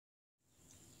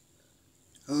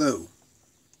Hello.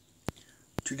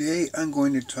 Today I'm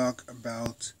going to talk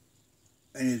about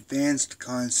an advanced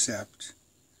concept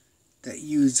that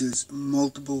uses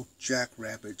multiple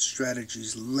Jackrabbit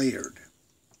strategies layered.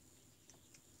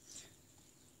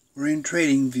 We're in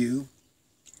Trading View,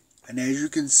 and as you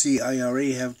can see, I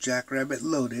already have Jackrabbit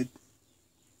loaded,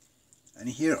 and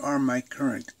here are my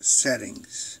current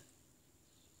settings.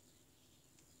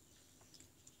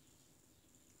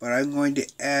 But I'm going to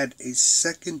add a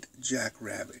second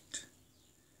Jackrabbit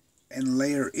and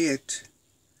layer it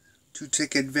to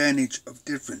take advantage of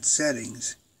different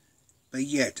settings, but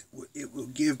yet it will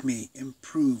give me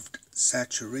improved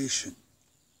saturation.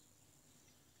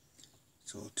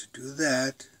 So to do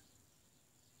that,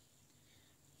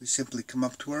 we simply come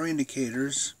up to our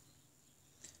indicators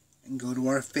and go to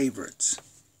our favorites.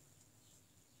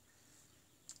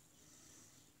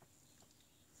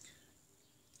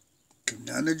 Come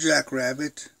down to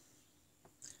Jackrabbit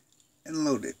and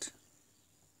load it.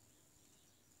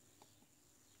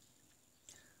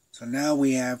 So now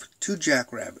we have two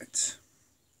Jackrabbits.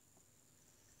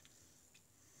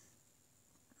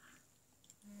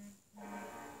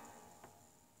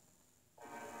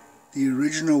 The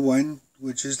original one,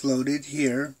 which is loaded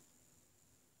here,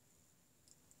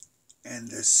 and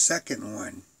the second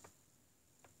one,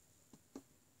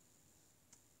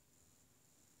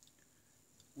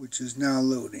 which is now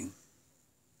loading.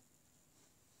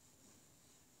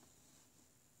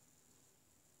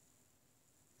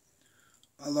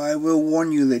 Although I will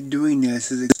warn you that doing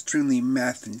this is extremely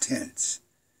math intense.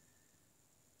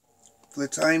 For the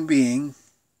time being,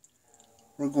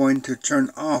 we're going to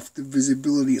turn off the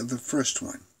visibility of the first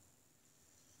one.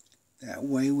 That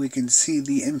way we can see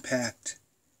the impact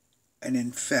and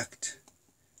effect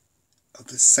of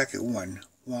the second one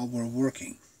while we're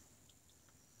working.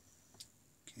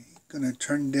 Okay, going to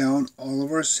turn down all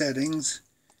of our settings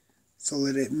so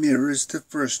that it mirrors the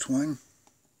first one.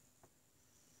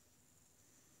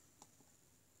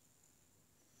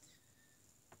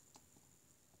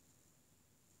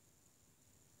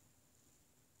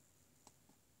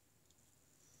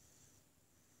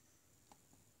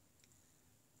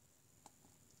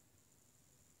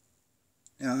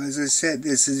 Now, as I said,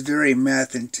 this is very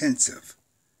math intensive,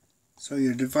 so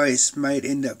your device might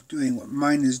end up doing what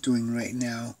mine is doing right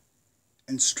now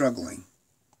and struggling.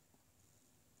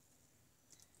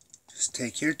 Just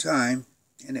take your time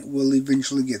and it will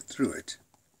eventually get through it.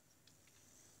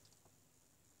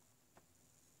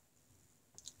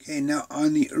 Okay, now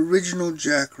on the original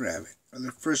Jackrabbit, or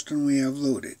the first one we have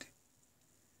loaded,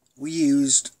 we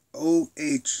used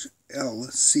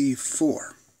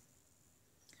OHLC4.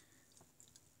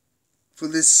 For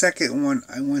this second one,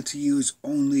 I want to use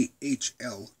only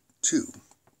HL2.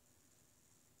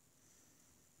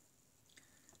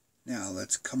 Now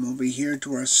let's come over here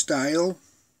to our style.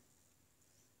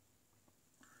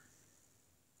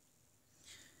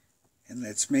 And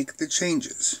let's make the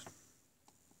changes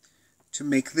to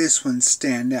make this one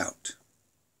stand out.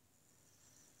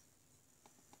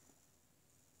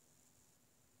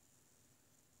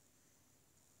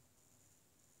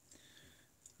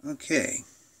 Okay.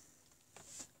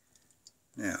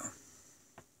 Now,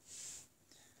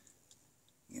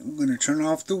 I'm going to turn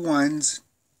off the ones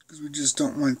because we just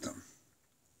don't want them.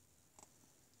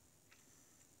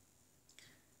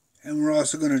 And we're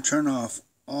also going to turn off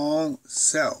all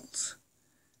cells,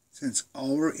 since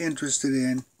all we're interested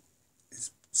in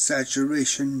is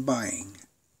saturation buying.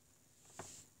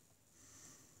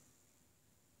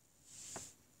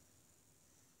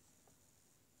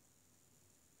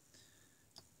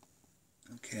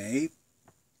 Okay.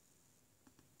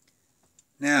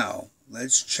 Now,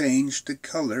 let's change the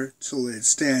color so that it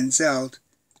stands out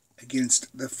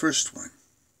against the first one.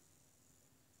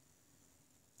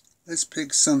 Let's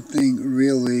pick something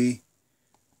really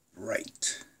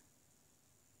bright.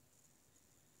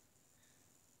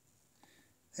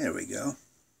 There we go.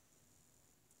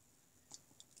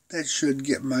 That should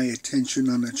get my attention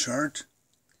on the chart.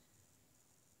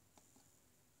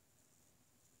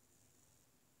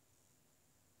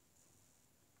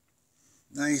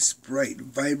 Nice, bright,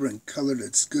 vibrant color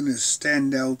that's going to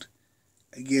stand out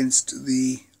against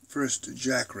the first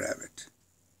Jackrabbit.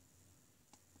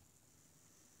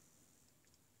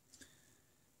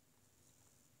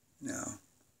 Now,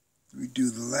 we do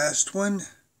the last one.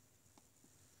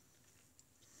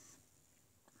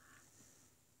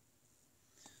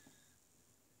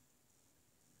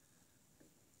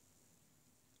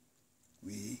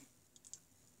 We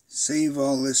save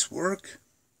all this work.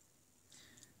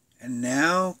 And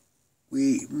now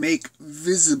we make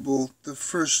visible the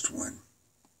first one.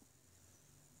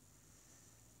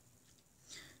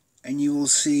 and you will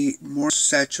see more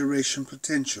saturation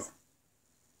potential.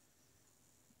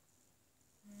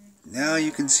 Now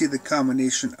you can see the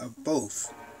combination of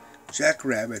both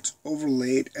Jackrabbits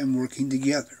overlaid and working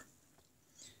together.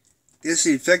 This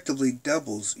effectively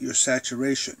doubles your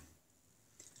saturation,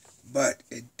 but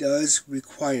it does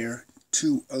require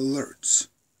 2 alerts.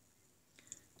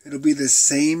 It'll be the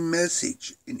same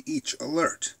message in each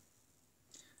alert,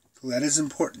 so that is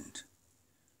important.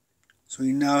 So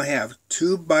you now have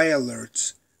 2 buy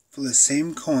alerts for the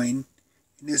same coin,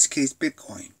 in this case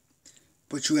Bitcoin,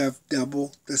 but you have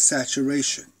double the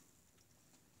saturation.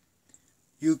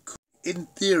 You could, in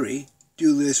theory,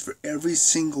 do this for every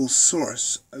single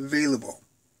source available,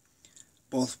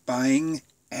 both buying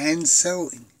and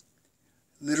selling,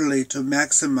 literally to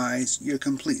maximize your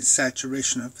complete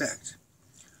saturation effect.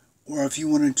 Or if you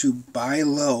wanted to buy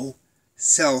low,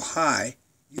 sell high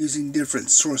using different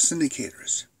source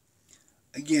indicators.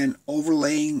 Again,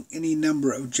 overlaying any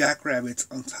number of Jackrabbits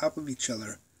on top of each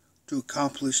other to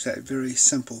accomplish that very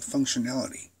simple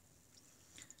functionality.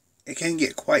 It can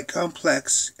get quite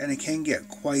complex and it can get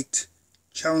quite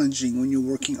challenging when you're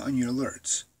working on your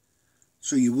alerts.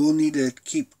 So you will need to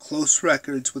keep close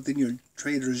records within your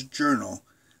trader's journal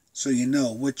so you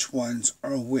know which ones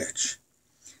are which.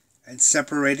 And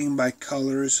separating by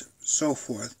colors, so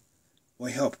forth,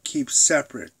 will help keep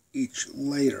separate each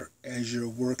layer as you're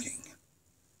working.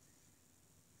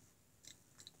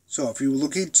 So if you're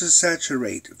looking to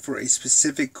saturate for a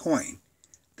specific coin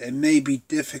that may be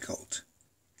difficult,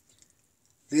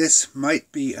 this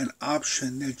might be an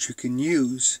option that you can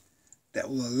use that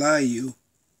will allow you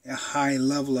a high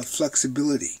level of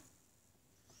flexibility.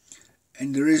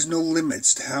 And there is no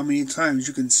limits to how many times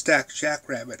you can stack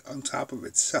Jackrabbit on top of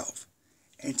itself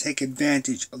and take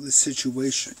advantage of the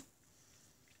situation.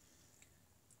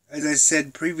 As I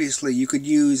said previously, you could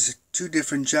use 2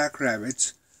 different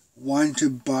Jackrabbits, one to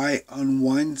buy on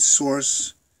one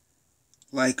source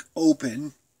like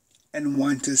open, and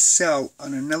one to sell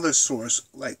on another source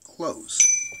like close.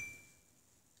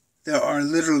 There are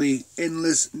literally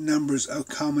endless numbers of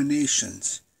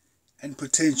combinations and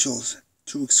potentials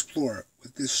to explore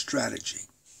with this strategy.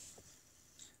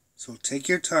 So take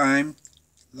your time,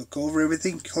 look over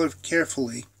everything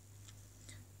carefully,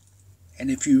 and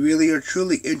if you really are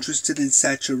truly interested in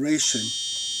saturation,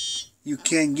 you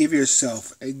can give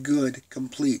yourself a good,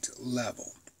 complete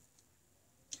level.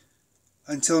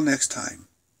 Until next time.